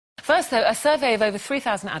First, though, a survey of over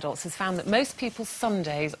 3,000 adults has found that most people's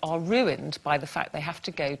Sundays are ruined by the fact they have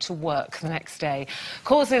to go to work the next day.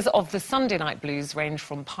 Causes of the Sunday night blues range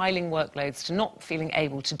from piling workloads to not feeling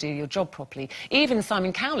able to do your job properly. Even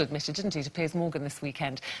Simon Cowell admitted, didn't he, to Piers Morgan this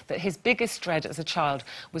weekend, that his biggest dread as a child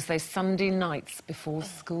was those Sunday nights before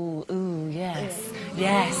school. Ooh, yes,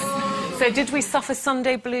 yes. So did we suffer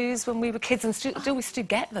Sunday blues when we were kids, and do we still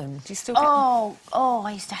get them? Do you still get them? Oh,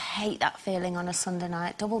 I used to hate that feeling on a Sunday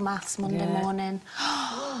night. Double maths Monday morning.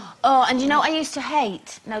 Oh, and you know what I used to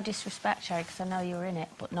hate? No disrespect, Sherry, because I know you were in it,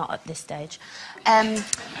 but not at this stage.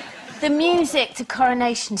 The music to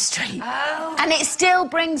Coronation Street. Oh. And it still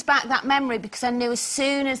brings back that memory, because I knew as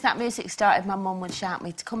soon as that music started, my mum would shout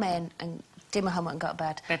me to come in and do my homework and go to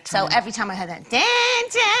bed. Bedtime. So every time I heard that,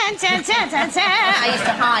 I used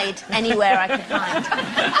to hide anywhere I could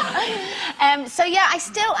hide. So yeah, I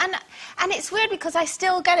still, and it's weird because I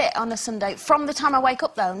still get it on a Sunday from the time I wake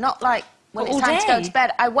up, though, not like when it's time to go to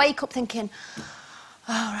bed. I wake up thinking,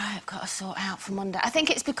 all right, I've got to sort out for Monday. I think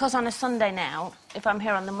it's because on a Sunday now, if I'm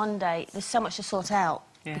here on the Monday, there's so much to sort out.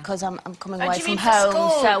 Yeah. Because I'm coming away from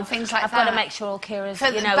home, so things like I've got to make sure all Kira's,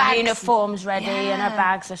 uniform's ready and her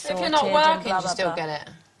bags are sorted. If you're not working, do you still get it?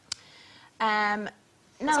 No,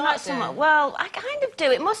 not so much. Well, I kind of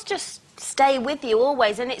do. It must just stay with you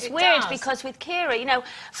always, and it's weird because with Kira, you know,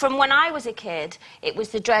 from when I was a kid, it was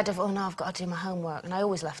the dread of, oh no, I've got to do my homework, and I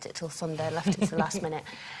always left it till Sunday, left it till the last minute.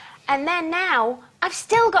 And then now, I've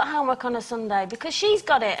still got homework on a Sunday because she's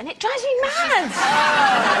got it, and it drives me mad.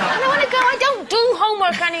 And I want to go, I don't do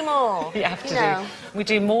homework anymore. You have to do. We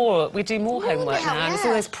do more homework now, and it's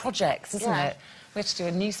all those projects, isn't it? We had to do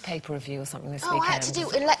a newspaper review or something this weekend. I had to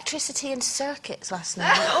do electricity and circuits last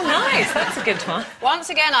night. Oh, nice. That's a good one.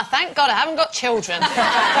 Once again, I thank God I haven't got children.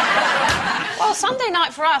 Well, Sunday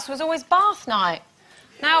night for us was always bath night.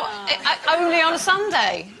 Now, only on a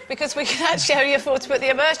Sunday, because we can actually only afford to put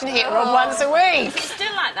the immersion heater on once a week. It's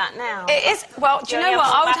still like that now. It is. Well, do you know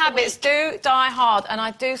what? Old habits do die hard, and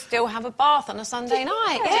I do still have a bath on a Sunday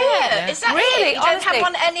night. Yeah. Is that really? It? You don't have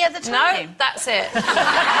one any other time? No, that's it. No. I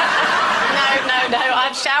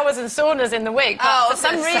have showers and saunas in the week, but for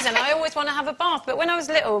some reason I always want to have a bath. But when I was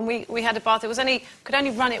little and we had a bath, could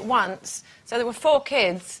only run it once. So there were 4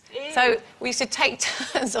 kids. Ew. So we used to take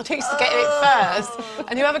turns on who used to get it first,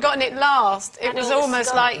 and whoever got in it last, it was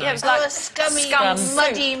almost like it was like a scummy,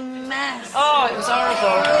 muddy mess. Oh, it was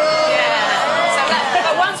horrible. Yeah.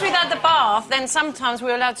 But once we'd had the bath, then sometimes we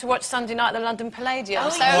were allowed to watch Sunday night at the London Palladium.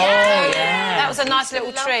 That was a nice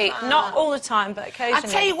little treat. Not all the time, but occasionally. I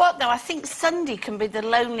tell you what, though, I think Sunday can be the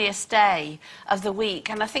loneliest day of the week,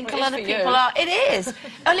 and I think a lot of people are. It is.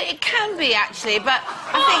 Well, it can be actually, but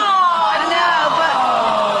I think. I know,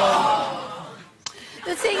 but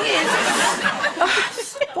the thing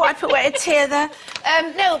is, wipe away a tear there.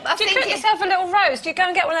 No, I think. Do you cook yourself a little roast? Do you go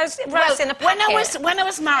and get one of those roasts in a packet? When I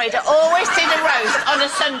was married, I always did a roast on a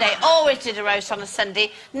Sunday. Always did a roast on a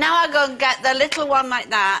Sunday. Now I go and get the little one like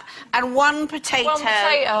that, and one potato,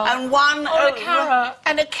 and one a carrot,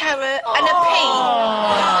 and a carrot, and a pea.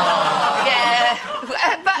 Yeah.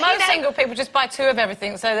 But, most single people just buy 2 of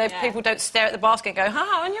everything, so people don't stare at the basket and go,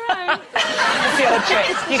 "Ha, on your own." That's the old trick.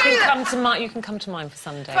 You can come to mine for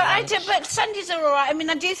Sunday. But Sundays are all right. I mean,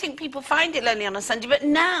 I do think people find it lonely on a Sunday, but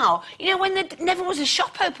now, you know, when there never was a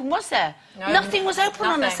shop open, was there? No, nothing was open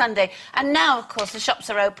on a Sunday. And now, of course, the shops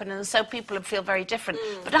are open, and so people feel very different.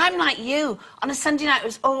 But I'm like you. On a Sunday night, it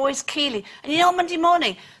was always Keeley. And, you know, on Monday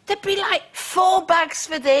morning, there'd be, like, 4 bags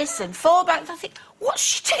for this and 4 bags. I think, what's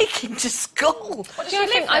she taking to school? What does she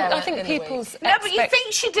live there? I think people's... No, but you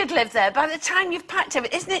think she did live there by the time you've packed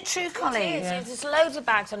everything. Isn't it true, Colleen? It is. There's loads of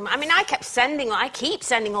bags on. I mean, I keep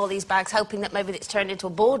sending all these bags, hoping that maybe it's turned into a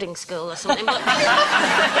boarding school or something. But she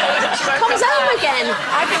comes home again.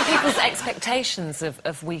 I think people's expectations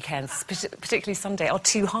of weekends, particularly Sunday, are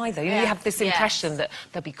too high, though. You know, you have this impression that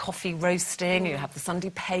there'll be coffee roasting, you have the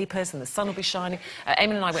Sunday papers, and the sun will be shining.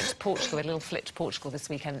 Eamon and I went to Portugal, we had a little flit to Portugal this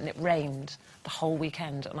weekend, and it rained the whole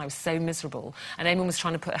weekend, and I was so miserable. And Eamon was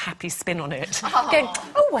trying to put a happy spin on it, going,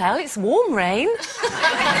 "Oh well, it's warm rain."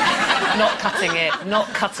 Not cutting it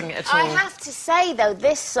at all. I have to say though,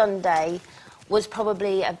 this Sunday was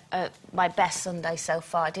probably my best Sunday so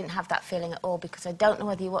far. I didn't have that feeling at all, because I don't know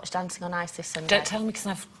whether you watched Dancing on Ice this Sunday. Don't tell me, because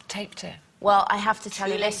I've taped it. Well, I have to tell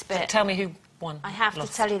you this bit. Tell me who won. I have to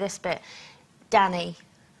tell you this bit. Danny.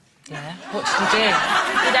 Yeah? What did he do?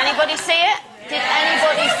 Did anybody see it? Did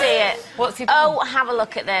anybody see it? What's he done? Oh, have a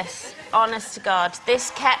look at this. Honest to God.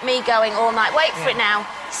 This kept me going all night. Wait for it now.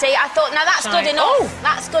 See, I thought, now that's good enough. Oh.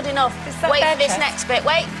 That's good enough. Wait for this next bit.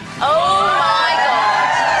 Wait. Oh, my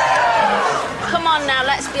God. Come on now,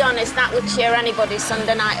 let's be honest, that would cheer anybody's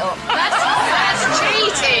Sunday night up. That's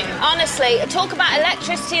cheating. Honestly, talk about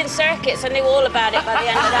electricity and circuits, I knew all about it by the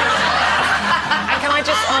end of that. And can I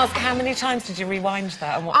just ask, how many times did you rewind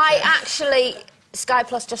that and watch I it? actually... Sky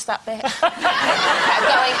Plus, just that bit. Kept going.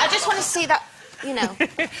 I just want to see that, you know.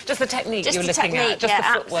 Just the technique just you're the looking technique, at, just yeah, the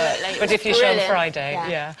footwork. absolutely. But if you show on Brilliant. Friday,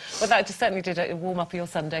 Yeah. Well, that just certainly did a warm up of your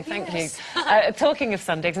Sunday. Thank you. Talking of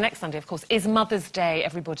Sundays, next Sunday, of course, is Mother's Day.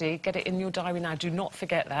 Everybody, get it in your diary now. Do not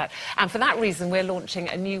forget that. And for that reason, we're launching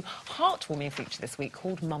a new heartwarming feature this week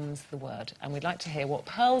called Mum's the Word. And we'd like to hear what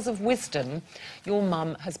pearls of wisdom your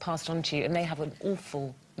mum has passed on to you. And they have an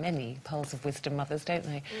awful many pearls of wisdom, mothers, don't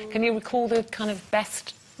they? Can you recall the kind of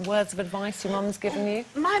best words of advice your mum's given you?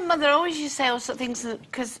 My mother always used to say all sorts of things,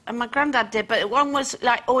 because my granddad did, but one was,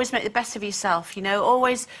 like, always make the best of yourself, you know,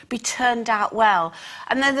 always be turned out well.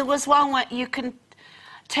 And then there was one where you can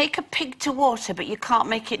take a pig to water, but you can't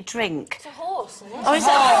make it drink. It's a horse, isn't it? Oh, is it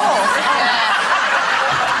a horse?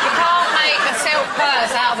 You can't make a silk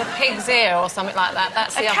purse out of a pig's ear or something like that.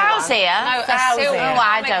 That's the A other cow's one. ear? No, Cow's a silk ear. ear. Oh,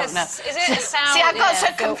 I Make don't know. Is it a sow? See, I got so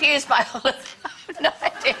silk? confused by all of that. I have no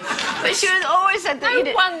idea. But she was always said that No you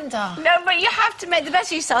did. wonder. No, but you have to make the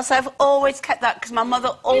best of yourself, so I've always kept that, because my mother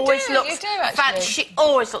always do, looks... you do, actually. She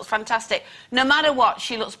always looks fantastic. No matter what,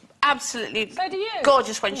 she looks absolutely So do you.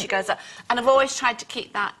 gorgeous when she goes out. And I've always tried to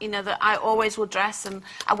keep that, you know, that I always will dress, and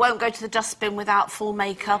I won't go to the dustbin without full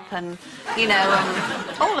makeup, and, you know,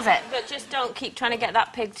 all of it. But just don't keep trying to get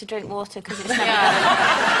that pig to drink water, because it's never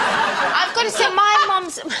I've got to say,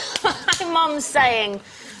 my mum's saying,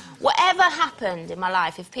 whatever happened in my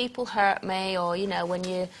life, if people hurt me, or, you know, when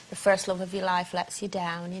the first love of your life lets you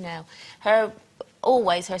down, you know,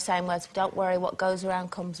 always her saying words, don't worry, what goes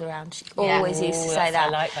around comes around. She always used to say that. I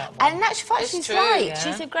like that one. And that's what she's true, right. yeah.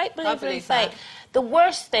 She's a great believer in believe fate. that. The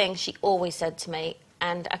worst thing she always said to me,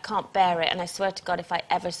 and I can't bear it, and I swear to God, if I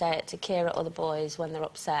ever say it to Kira or the boys when they're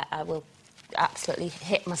upset, I will absolutely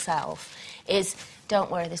hit myself, is,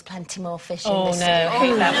 don't worry, there's plenty more fish in this. Oh, no, I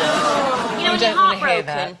hate that one. You know, when don't you're want to hear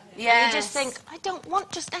heartbroken, Yes. you just think, I don't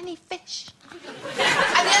want just any fish. And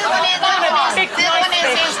the other one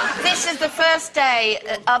is, this is the first day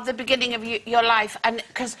of the beginning of your life, and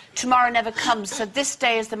because tomorrow never comes, so this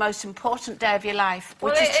day is the most important day of your life,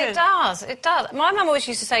 which Well, is true. it does, it does. My mum always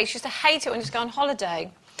used to say she used to hate it when she used to go on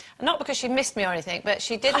holiday. Not because she missed me or anything, but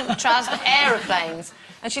she didn't trust aeroplanes.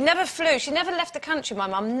 And she never flew. She never left the country, my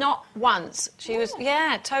mum, not once. She was,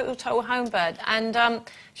 total home bird. And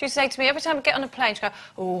she used to say to me, every time I get on a plane, she'd go,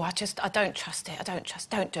 oh, I don't trust it,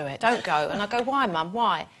 don't do it, don't go. And I go, why, mum,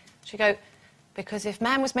 why? She'd go, because if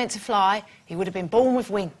man was meant to fly, he would have been born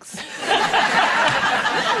with wings.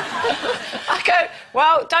 I go,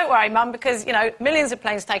 well, don't worry, Mum, because, you know, millions of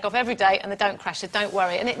planes take off every day and they don't crash, so don't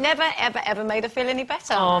worry. And it never, ever made her feel any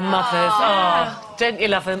better. Oh, mothers. Oh, don't you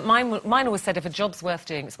love them? Mine always said, if a job's worth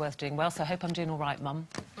doing, it's worth doing well, so I hope I'm doing all right, Mum.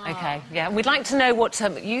 OK, yeah. And we'd like to know what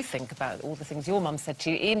you think about all the things your mum said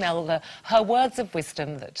to you. Email her words of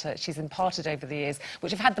wisdom that she's imparted over the years,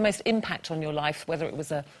 which have had the most impact on your life, whether it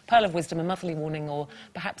was a pearl of wisdom, a motherly warning, or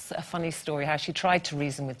perhaps a funny story, how she tried to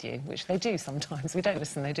reason with you, which they do sometimes. We don't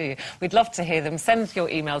listen, they do. We'd love to hear them. Send your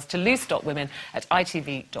emails to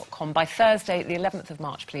loose.women@itv.com by Thursday, the 11th of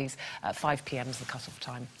March, please. 5 p.m. is the cut-off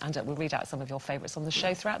time. And we'll read out some of your favourites on the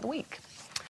show throughout the week.